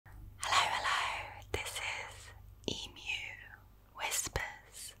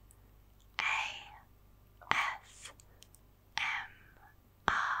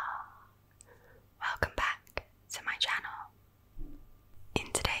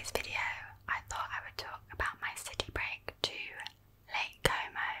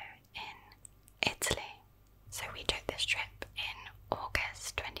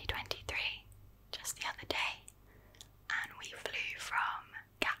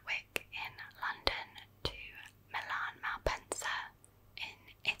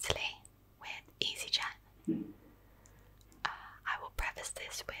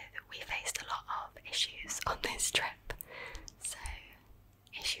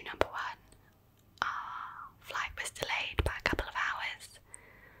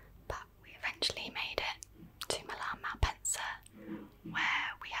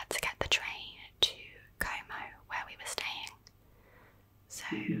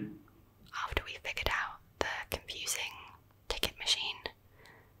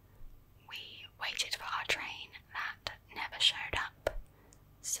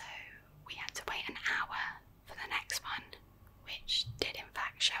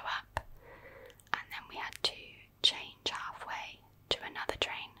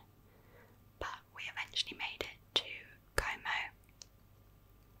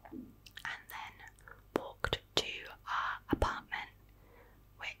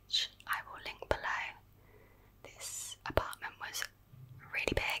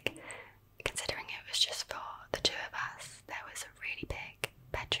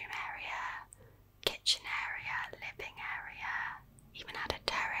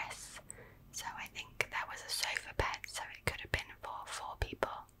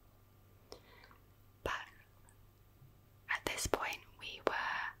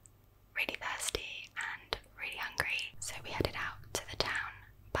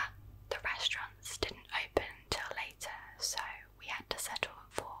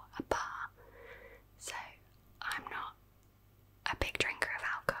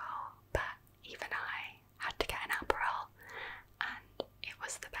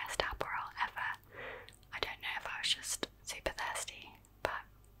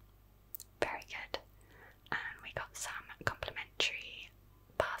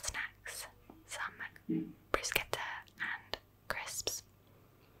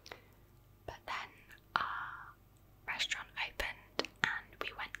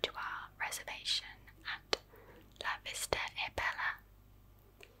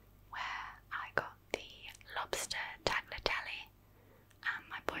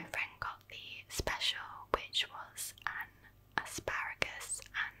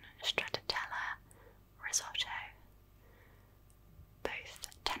risotto. Both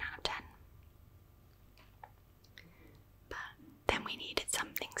 10 out of 10. But then we needed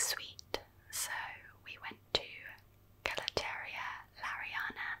something sweet, so we went to Gelatria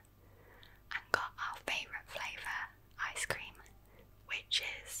Lariana and got our favourite flavour ice cream, which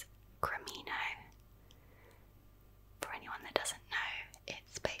is cremino. For anyone that doesn't know,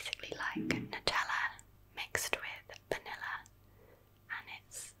 it's basically like Nutella mixed with vanilla, and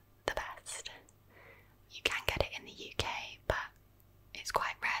it's the best. You can get it in the UK, but it's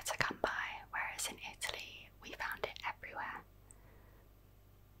quite rare to come by, whereas in Italy we found it everywhere.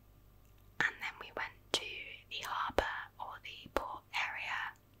 And then we went to the harbour or the port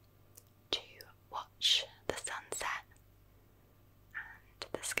area to watch the sunset, and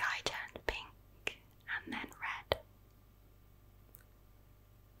the sky turned pink and then red.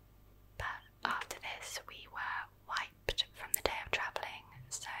 But after this we were wiped from the day of travelling,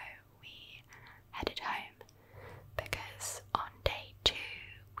 so we headed home, because on day 2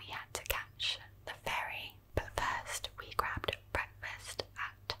 we had to catch the ferry. But first we grabbed breakfast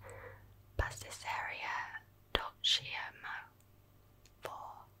at Pasticceria Dolciamo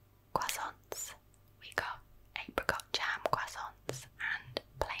for croissants. We got apricot jam croissants and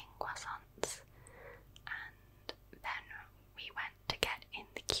plain croissants, and then we went to get in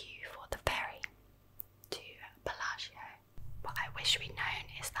the queue for the ferry to Bellagio. What I wish we'd known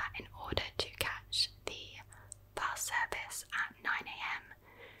is that in order to catch the fast service at 9 AM,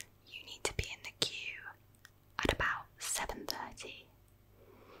 you need to be in the queue at about 7:30.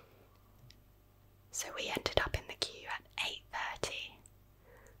 So we ended up in the queue at 8:30,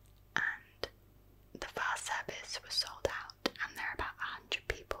 and the fast service was sold out, and there are about 100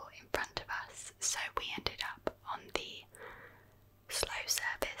 people in front of us, so we ended up on the slow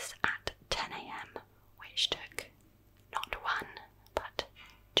service at 10 AM, which took not 1 but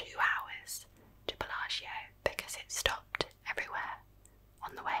 2 hours to Bellagio because it stopped everywhere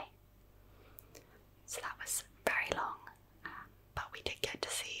on the way. So that was very long, but we did get to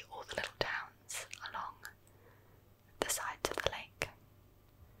see all the little towns along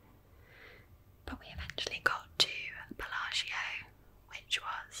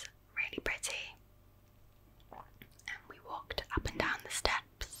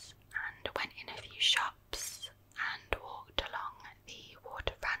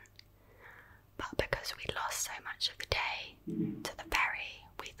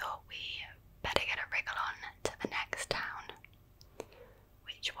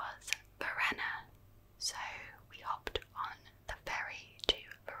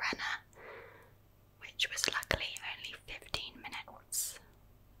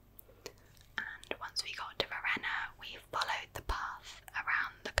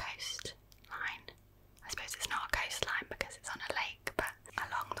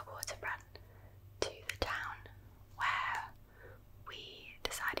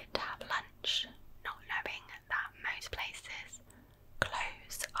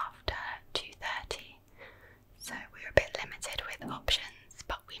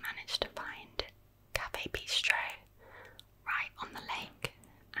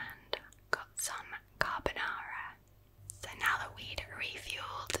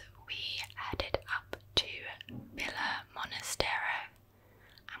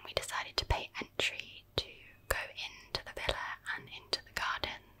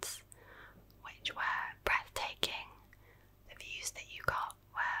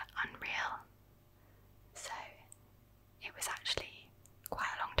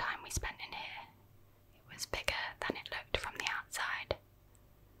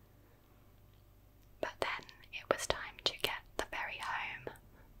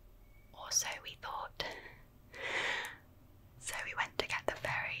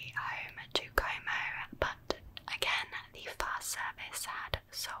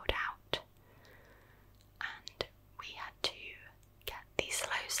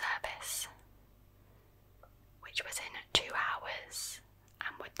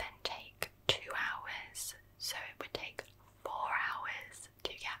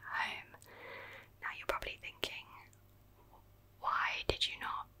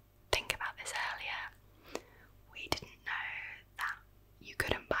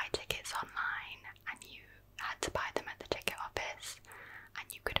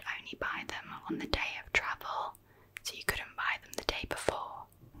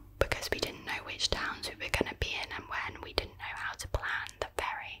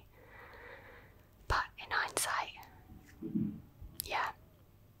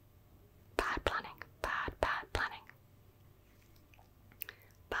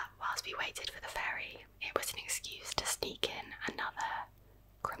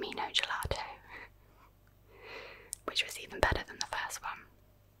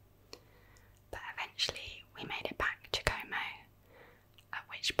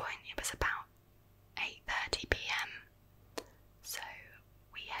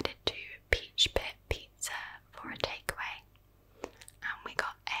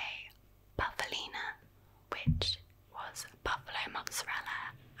mozzarella